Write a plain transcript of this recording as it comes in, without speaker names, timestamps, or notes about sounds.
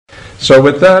So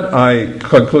with that, I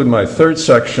conclude my third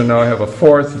section. Now I have a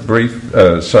fourth brief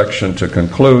section to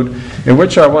conclude, in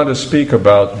which I want to speak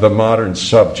about the modern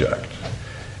subject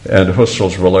and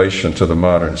Husserl's relation to the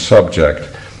modern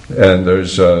subject. And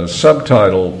there's a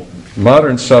subtitle,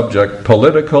 Modern Subject,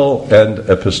 Political and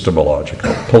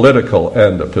Epistemological. Political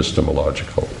and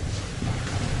Epistemological.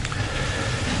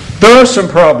 There are some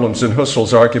problems in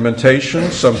Husserl's argumentation,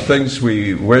 some things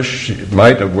we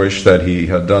might have wished that he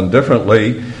had done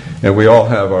differently, and we all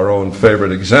have our own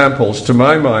favorite examples. To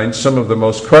my mind, some of the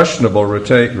most questionable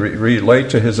relate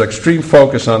to his extreme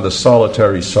focus on the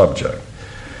solitary subject.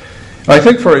 I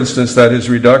think, for instance, that his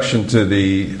reduction to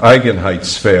the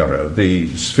Eigenheitssphäre,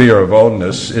 the sphere of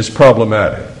ownness, is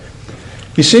problematic.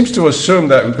 He seems to assume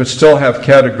that we could still have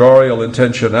categorical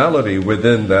intentionality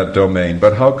within that domain,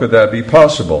 but how could that be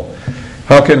possible?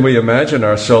 How can we imagine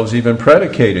ourselves even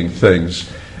predicating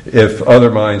things if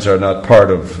other minds are not part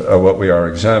of what we are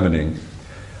examining?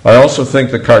 I also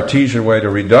think the Cartesian way to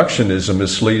reduction is a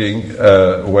misleading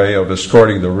way of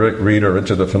escorting the reader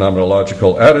into the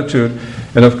phenomenological attitude,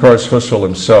 and of course Husserl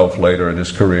himself later in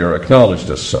his career acknowledged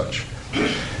as such.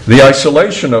 The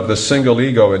isolation of the single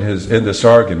ego in this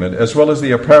argument, as well as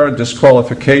the apparent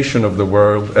disqualification of the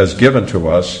world as given to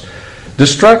us,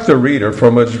 distract the reader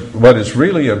from what is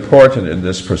really important in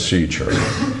this procedure,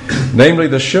 namely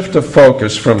the shift of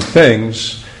focus from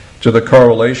things to the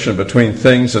correlation between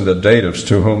things and the datives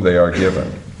to whom they are given.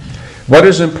 What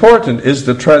is important is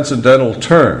the transcendental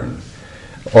turn,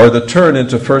 or the turn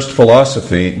into first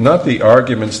philosophy, not the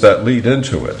arguments that lead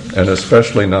into it, and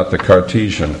especially not the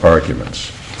Cartesian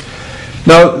arguments.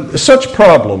 Now, such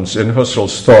problems in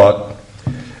Husserl's thought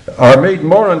are made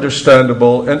more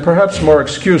understandable and perhaps more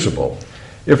excusable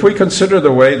if we consider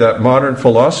the way that modern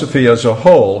philosophy as a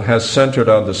whole has centered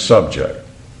on the subject.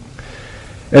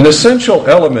 An essential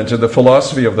element in the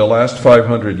philosophy of the last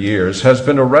 500 years has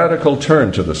been a radical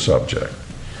turn to the subject.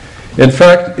 In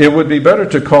fact, it would be better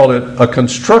to call it a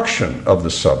construction of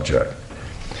the subject,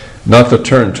 not the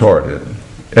turn toward it.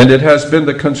 And it has been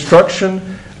the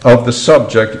construction of the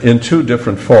subject in two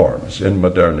different forms in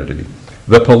modernity: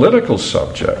 the political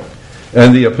subject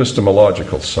and the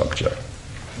epistemological subject.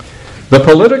 The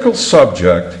political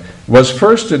subject was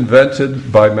first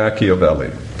invented by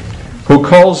Machiavelli, who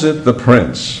calls it the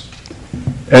prince,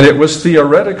 and it was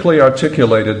theoretically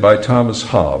articulated by Thomas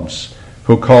Hobbes,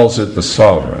 who calls it the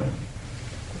sovereign.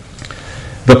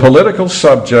 The political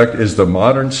subject is the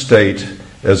modern state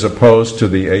as opposed to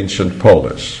the ancient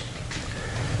polis.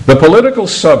 The political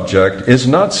subject is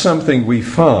not something we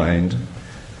find,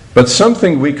 but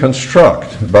something we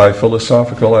construct by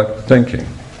philosophical thinking.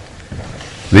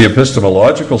 The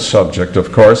epistemological subject,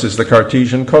 of course, is the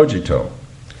Cartesian cogito.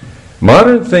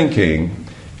 Modern thinking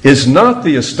is not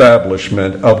the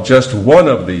establishment of just one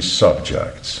of these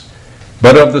subjects,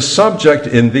 but of the subject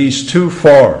in these two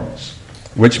forms,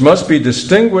 which must be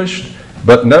distinguished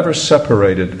but never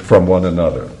separated from one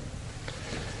another.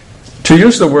 To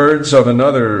use the words of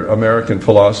another American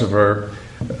philosopher,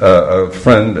 a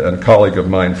friend and colleague of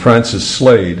mine, Francis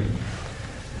Slade,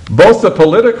 both the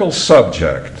political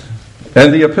subject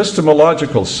and the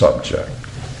epistemological subject,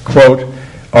 quote,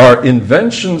 are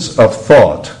inventions of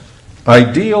thought,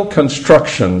 ideal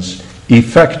constructions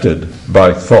effected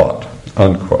by thought,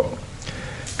 unquote.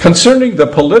 Concerning the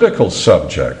political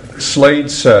subject,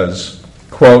 Slade says,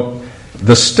 quote,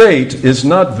 the state is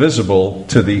not visible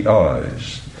to the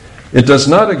eyes. It does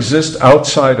not exist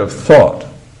outside of thought,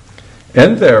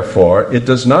 and therefore it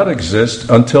does not exist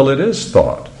until it is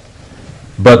thought.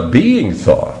 But being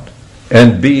thought,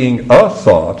 and being a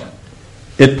thought,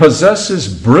 it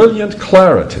possesses brilliant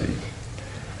clarity,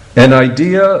 an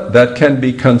idea that can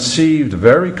be conceived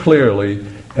very clearly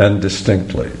and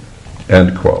distinctly,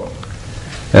 end quote.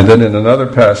 And then in another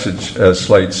passage, as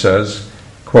Slade says,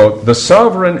 quote, the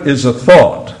sovereign is a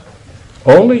thought.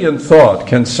 Only in thought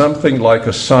can something like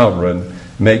a sovereign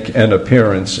make an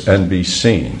appearance and be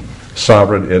seen.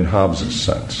 Sovereign in Hobbes'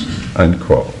 sense, end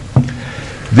quote.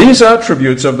 These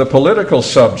attributes of the political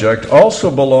subject also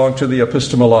belong to the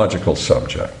epistemological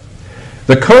subject.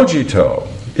 The cogito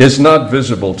is not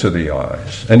visible to the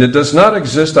eyes, and it does not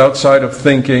exist outside of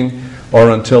thinking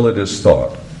or until it is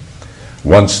thought.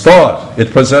 Once thought,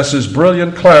 it possesses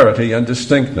brilliant clarity and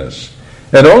distinctness,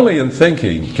 and only in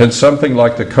thinking can something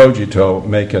like the cogito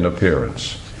make an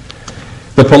appearance.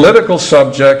 The political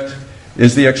subject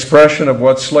is the expression of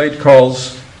what Slade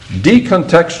calls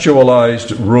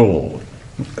decontextualized rule,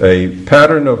 a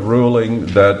pattern of ruling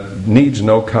that needs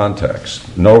no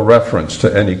context, no reference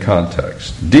to any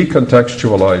context,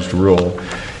 decontextualized rule.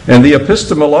 And the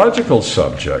epistemological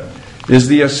subject is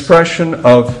the expression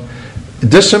of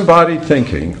disembodied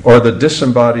thinking or the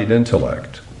disembodied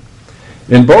intellect.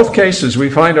 In both cases, we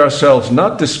find ourselves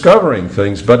not discovering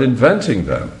things, but inventing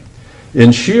them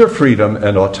in sheer freedom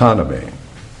and autonomy.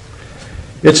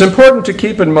 It's important to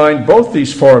keep in mind both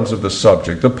these forms of the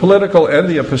subject, the political and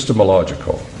the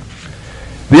epistemological.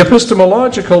 The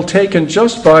epistemological, taken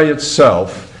just by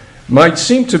itself, might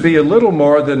seem to be a little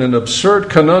more than an absurd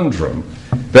conundrum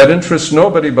that interests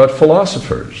nobody but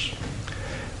philosophers.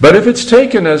 But if it's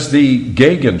taken as the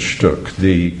Gegenstück,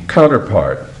 the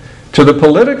counterpart, to the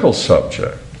political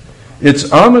subject,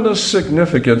 its ominous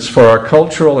significance for our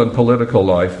cultural and political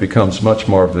life becomes much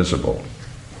more visible.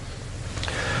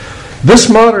 This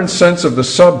modern sense of the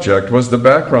subject was the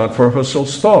background for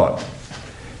Husserl's thought.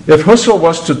 If Husserl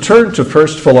was to turn to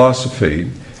first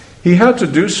philosophy, he had to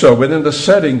do so within the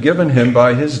setting given him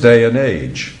by his day and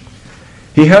age.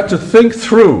 He had to think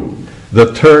through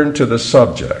the turn to the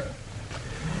subject.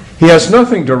 He has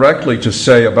nothing directly to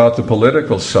say about the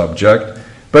political subject,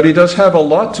 but he does have a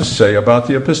lot to say about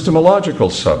the epistemological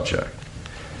subject.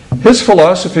 His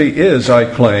philosophy is, I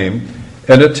claim,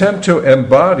 an attempt to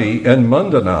embody and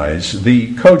mundanize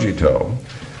the cogito,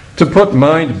 to put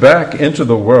mind back into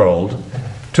the world,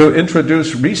 to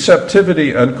introduce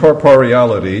receptivity and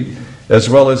corporeality, as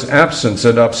well as absence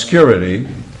and obscurity,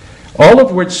 all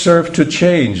of which serve to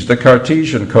change the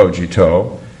Cartesian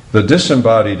cogito, the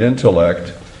disembodied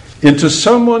intellect, into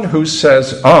someone who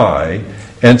says I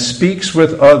and speaks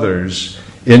with others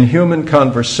in human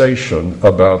conversation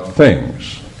about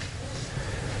things.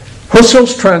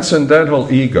 Husserl's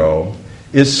transcendental ego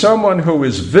is someone who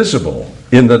is visible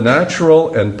in the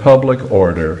natural and public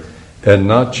order and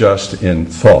not just in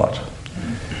thought.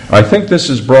 I think this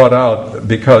is brought out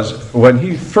because when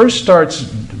he first starts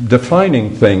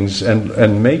defining things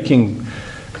and making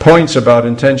points about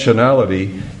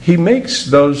intentionality, he makes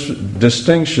those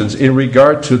distinctions in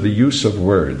regard to the use of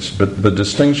words, but the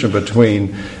distinction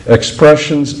between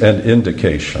expressions and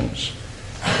indications.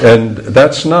 And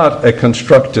that's not a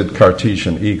constructed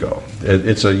Cartesian ego.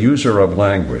 It's a user of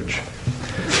language.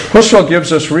 Husserl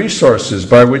gives us resources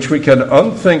by which we can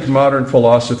unthink modern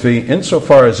philosophy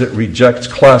insofar as it rejects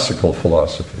classical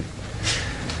philosophy.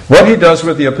 What he does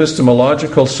with the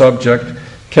epistemological subject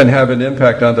can have an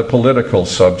impact on the political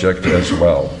subject as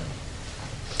well.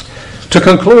 To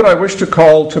conclude, I wish to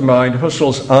call to mind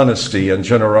Husserl's honesty and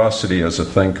generosity as a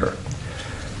thinker.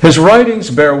 His writings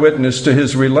bear witness to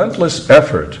his relentless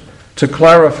effort to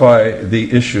clarify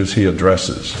the issues he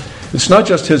addresses. It's not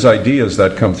just his ideas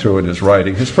that come through in his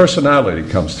writing, his personality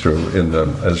comes through in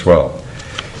them as well.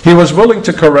 He was willing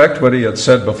to correct what he had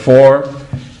said before,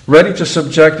 ready to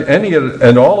subject any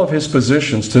and all of his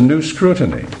positions to new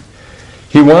scrutiny.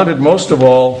 He wanted most of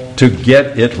all to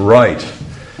get it right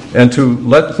and to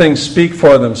let things speak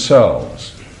for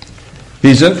themselves.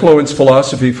 He's influenced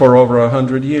philosophy for over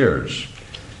 100 years.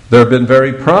 There have been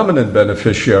very prominent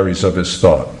beneficiaries of his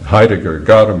thought: Heidegger,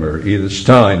 Gadamer, Edith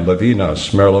Stein,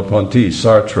 Levinas, Merleau-Ponty,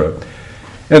 Sartre.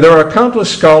 And there are countless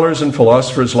scholars and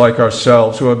philosophers like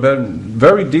ourselves who have been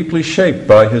very deeply shaped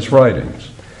by his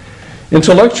writings.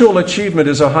 Intellectual achievement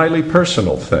is a highly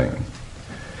personal thing,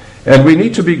 and we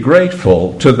need to be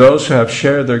grateful to those who have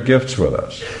shared their gifts with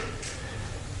us.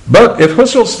 But if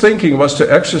Husserl's thinking was to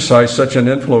exercise such an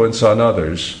influence on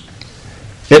others,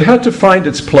 it had to find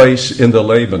its place in the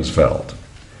Lebenswelt.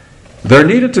 There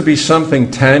needed to be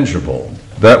something tangible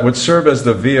that would serve as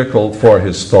the vehicle for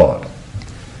his thought.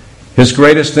 His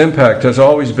greatest impact has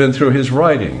always been through his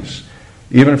writings,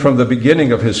 even from the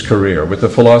beginning of his career with the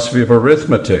philosophy of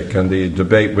arithmetic and the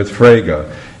debate with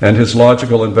Frege and his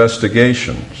logical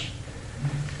investigations.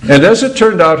 And as it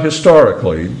turned out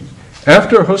historically,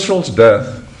 after Husserl's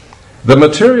death, the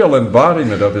material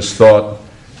embodiment of his thought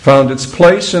found its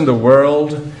place in the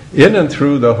world in and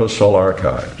through the Husserl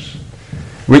archives.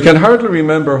 We can hardly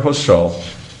remember Husserl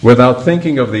without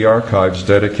thinking of the archives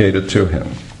dedicated to him.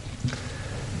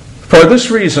 For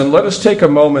this reason, let us take a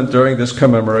moment during this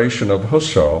commemoration of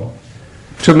Husserl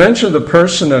to mention the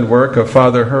person and work of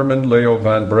Father Herman Leo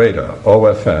van Breda,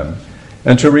 OFM,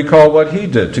 and to recall what he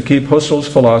did to keep Husserl's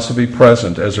philosophy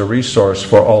present as a resource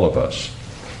for all of us.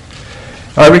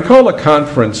 I recall a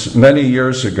conference many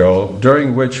years ago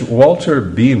during which Walter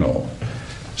Biemel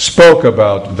spoke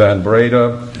about Van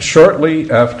Breda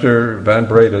shortly after Van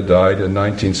Breda died in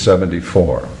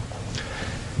 1974.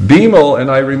 Biemel, and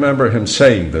I remember him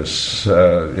saying this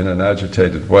in an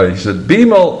agitated way, he said,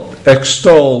 Biemel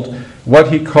extolled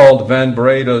what he called Van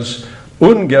Breda's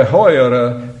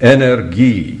ungeheure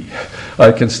Energie.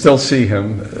 I can still see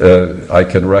him, I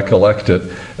can recollect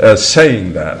it,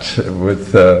 saying that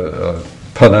with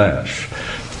panache.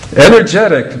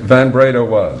 Energetic Van Breda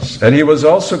was, and he was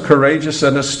also courageous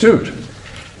and astute.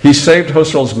 He saved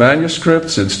Husserl's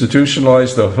manuscripts,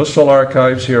 institutionalized the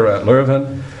Husserl-Archives here at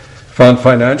Leuven, found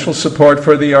financial support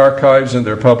for the archives and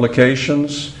their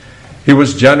publications. He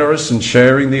was generous in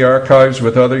sharing the archives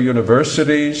with other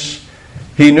universities.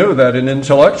 He knew that in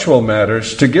intellectual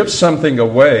matters, to give something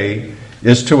away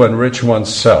is to enrich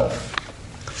oneself.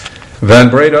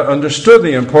 Van Breda understood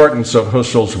the importance of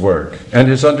Husserl's work, and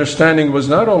his understanding was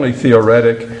not only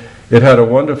theoretic, it had a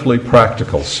wonderfully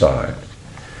practical side.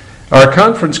 Our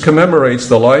conference commemorates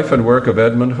the life and work of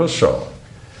Edmund Husserl,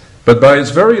 but by its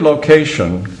very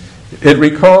location,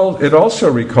 it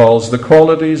also recalls the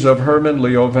qualities of Herman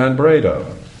Leo van Breda,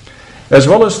 as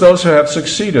well as those who have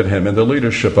succeeded him in the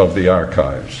leadership of the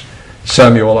archives,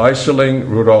 Samuel Eiseling,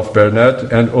 Rudolf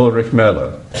Bernet, and Ulrich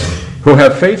Melle, who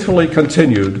have faithfully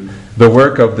continued the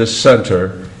work of this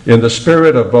center in the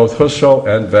spirit of both Husserl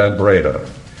and Van Breda.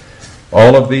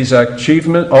 All of these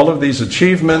achievements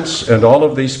and all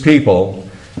of these people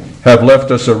have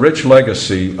left us a rich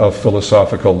legacy of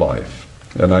philosophical life.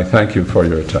 And I thank you for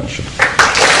your attention.